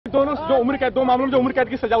दोनों जो उम्र कैद, दो मामलों में जो उम्र कैद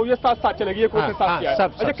की सजा हुई है साथ साथ चलेगी, ये कोर्ट ने साफ किया है।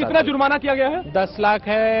 अच्छा, कितना जुर्माना किया गया है? 10 लाख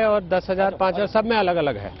है और 10,000, 5,000 सब में अलग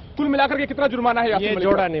अलग है। कुल मिलाकर के कितना जुर्माना है? ये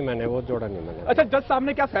जोड़ा नहीं मैंने, वो जोड़ा नहीं मैंने। अच्छा, जज साहब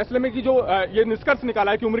ने क्या फैसले में की जो ये निष्कर्ष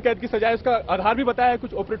निकाला है कि उम्र कैद की सजा है, इसका आधार भी बताया है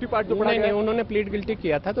कुछ ऑपरेटिव पार्ट जो पढ़ा गया? नहीं, उन्होंने प्लीड गिल्टी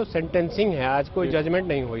किया था तो सेंटेंसिंग है, आज कोई जजमेंट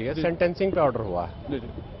नहीं हुई है, सेंटेंसिंग पे ऑर्डर हुआ है,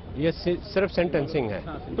 ये सिर्फ सेंटेंसिंग है।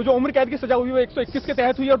 तो जो उम्र कैद की सजा हुई है 121 के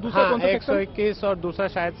तहत हुई है और दूसरा कौन सा सेक्शन? 121 और दूसरा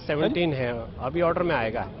शायद 17 है, अभी ऑर्डर में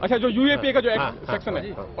आएगा। अच्छा, जो यूएपीए का जो सेक्शन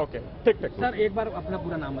है। ओके, ठीक ठीक। सर एक बार अपना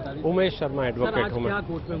पूरा नाम बता दीजिए। उमेश शर्मा, एडवोकेट हूँ मैं।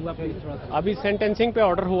 कोर्ट में हुआ प्लीज थोड़ा सा। अभी सेंटेंसिंग पे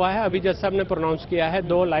ऑर्डर हुआ है, अभी जज साहब ने प्रोनाउंस किया है,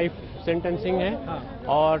 2 लाइफ सेंटेंसिंग है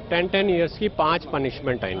और 10 ईयर्स की 5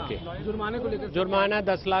 पनिशमेंट है इनकी। जुर्माने को लेकर जुर्माना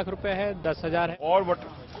 10 लाख रुपए है, 10,000 है। और what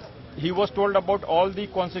he was told about all the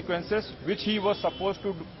consequences which he was supposed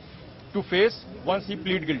to face once he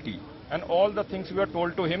plead guilty, and all the things were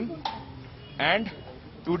told to him, and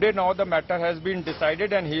today now the matter has been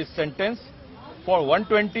decided and he is sentenced for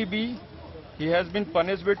 120B. He has been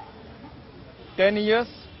punished with 10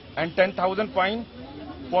 years and 10,000 fine.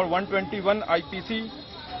 For 121 IPC,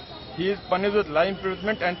 he is punished with life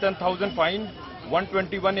imprisonment and 10,000 fine.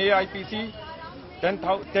 121A IPC,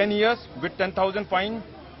 10 years with 10,000 fine.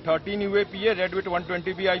 13 UAPA read with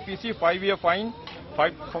 120B IPC, 5-year fine.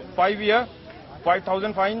 5 year,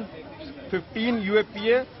 5,000 fine. 15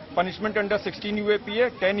 UAPA punishment under 16 UAPA,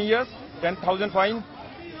 10 years, 10,000 fine.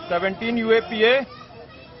 17 UAPA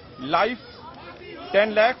life,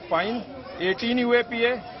 10 lakh fine. 18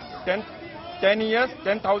 UAPA 10 years,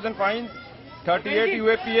 10,000 fine. 38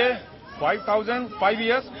 UAPA 5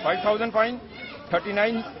 years, 5,000 fine.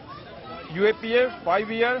 39 UAPA 5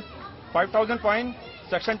 year, 5,000 fine.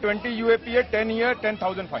 Section 20 UAPA 10 year,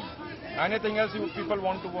 10,000 fine. Anything else you people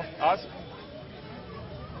want to ask?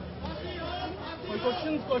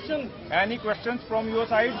 Questions? Any questions from your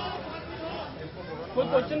side? कोई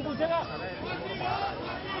question पूछेगा?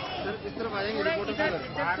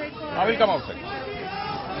 I will come outside.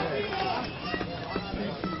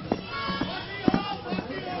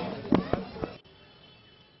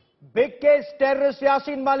 Big case terrorist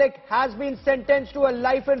Yasin Malik has been sentenced to a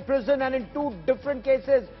life in prison, and in 2 different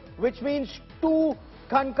cases, which means 2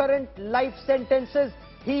 concurrent life sentences.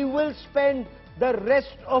 He will spend the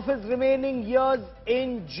rest of his remaining years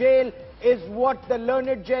in jail, is what the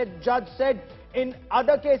learned judge said. In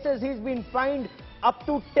other cases, he's been fined up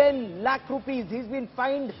to 10 lakh rupees. He's been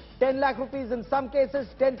fined 10 lakh rupees in some cases,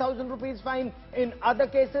 10,000 rupees fine in other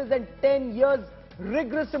cases, and 10 years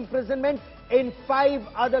rigorous imprisonment in 5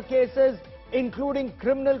 other cases, including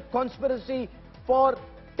criminal conspiracy for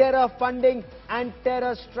terror funding and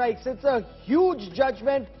terror strikes. It's a huge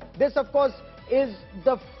judgment. This, of course, is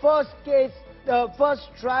the first case, the first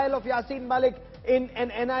trial of Yasin Malik in an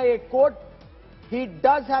NIA court. He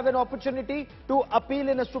does have an opportunity to appeal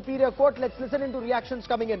in a superior court. Let's listen into reactions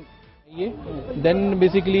coming in. Then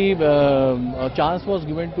basically a chance was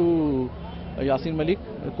given to Yasin Malik.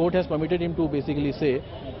 The court has permitted him to basically say,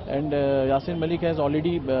 and Yasin Malik has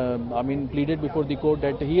already pleaded before the court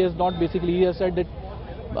that he has said that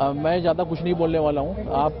मैं ज़्यादा कुछ नहीं बोलने वाला हूँ,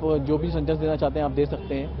 आप जो भी सेंटेंस देना चाहते हैं आप दे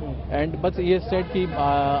सकते हैं, एंड बस ये सेड कि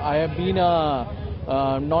I have been a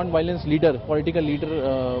non-violence leader, political leader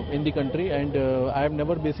in the country, and I have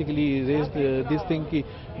never basically raised this thing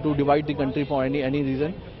to divide the country for any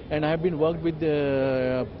reason, and I have been worked with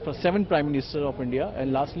 7 Prime Ministers of India,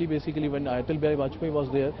 and lastly basically when Atal Bihari Vajpayee was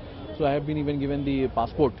there, so I have been even given the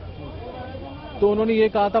passport. तो उन्होंने ये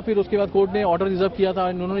कहा था, फिर उसके बाद court ने order reserve किया था,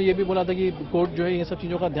 उन्होंने ये भी बोला था कि कोर्ट जो है ये सब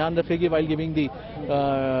चीज़ों का ध्यान रखेगी वाइल गिविंग दी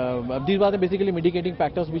दिस बात है basically mitigating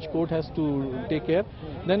factors which court has to take care.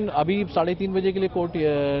 Then अभी 3:30 बजे के लिए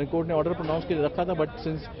कोर्ट ने ऑर्डर प्रोनाउंस के रखा था, but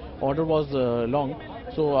since order was long,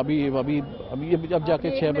 सो अब जाके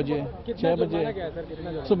 6 बजे.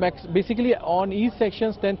 So basically on each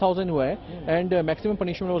sections 10,000 हुआ है, and maximum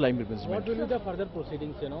punishment was life imprisonment. What will be the further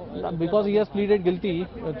proceedings, you know? Because he has pleaded guilty,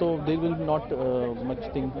 so they will not much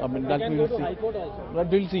thing. I mean, that we will see. That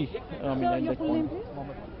we'll see. I mean, at that point.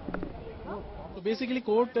 So basically,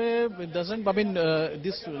 court doesn't. I mean,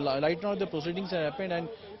 this right now the proceedings have happened, and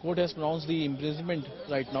court has pronounced the imprisonment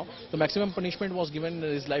right now. The maximum punishment was given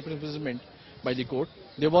is life imprisonment by the court.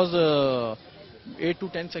 There was 8 to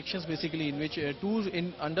 10 sections basically, in which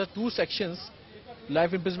under 2 sections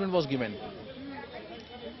life imprisonment was given.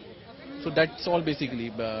 So that's all basically.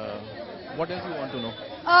 What else you want to know?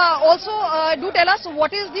 Also, do tell us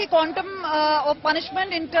what is the quantum of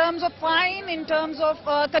punishment in terms of fine, in terms of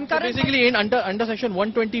concurrent. So basically, in under section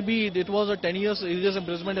 120B, it was a 10 years rigorous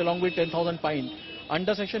imprisonment along with 10,000 fine.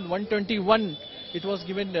 Under section 121, it was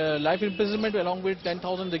given life imprisonment along with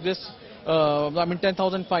 10,000 rigorous.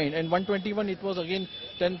 10,000 fine, and 121 it was again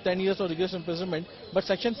 10 years of rigorous imprisonment. But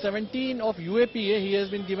Section 17 of UAPA, he has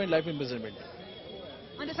been given life imprisonment.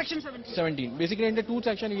 Under Section 17? 17. Basically, under two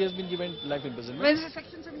sections, he has been given life imprisonment. When is it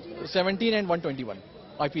Section 17? 17 and 121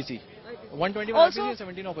 IPC. 121 Also, IPC and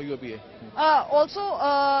 17 of UAPA.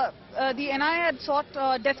 The NI had sought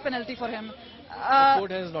death penalty for him.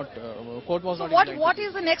 Court has not. Court was So not. what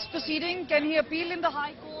is the next proceeding? Can he appeal in the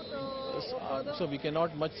High Court? So we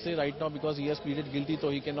cannot much say right now because he has pleaded guilty,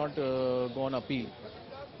 so he cannot go on appeal.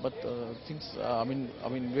 But things, I mean,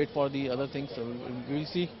 wait for the other things. We will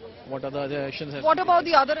see what other actions. What about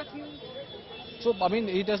the other accused? So I mean,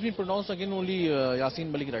 it has been pronounced again only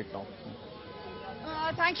Yasin Malik right now.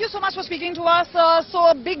 Thank you so much for speaking to us. So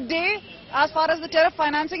a big day as far as the terror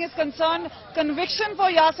financing is concerned. Conviction for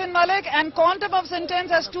Yasin Malik and quantum of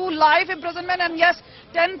sentence as to life imprisonment and yes,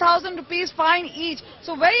 10,000 rupees fine each.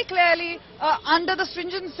 So very clearly under the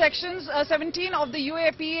stringent sections 17 of the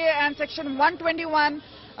UAPA and section 121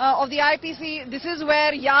 of the IPC, this is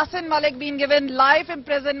where Yasin Malik being given life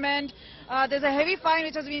imprisonment. There's a heavy fine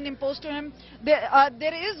which has been imposed to him.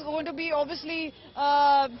 There is going to be obviously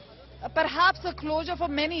perhaps a closure for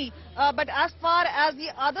many, but as far as the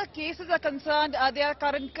other cases are concerned, they are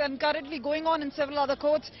currently going on in several other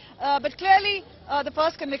courts. But clearly, the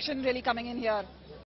first conviction really coming in here.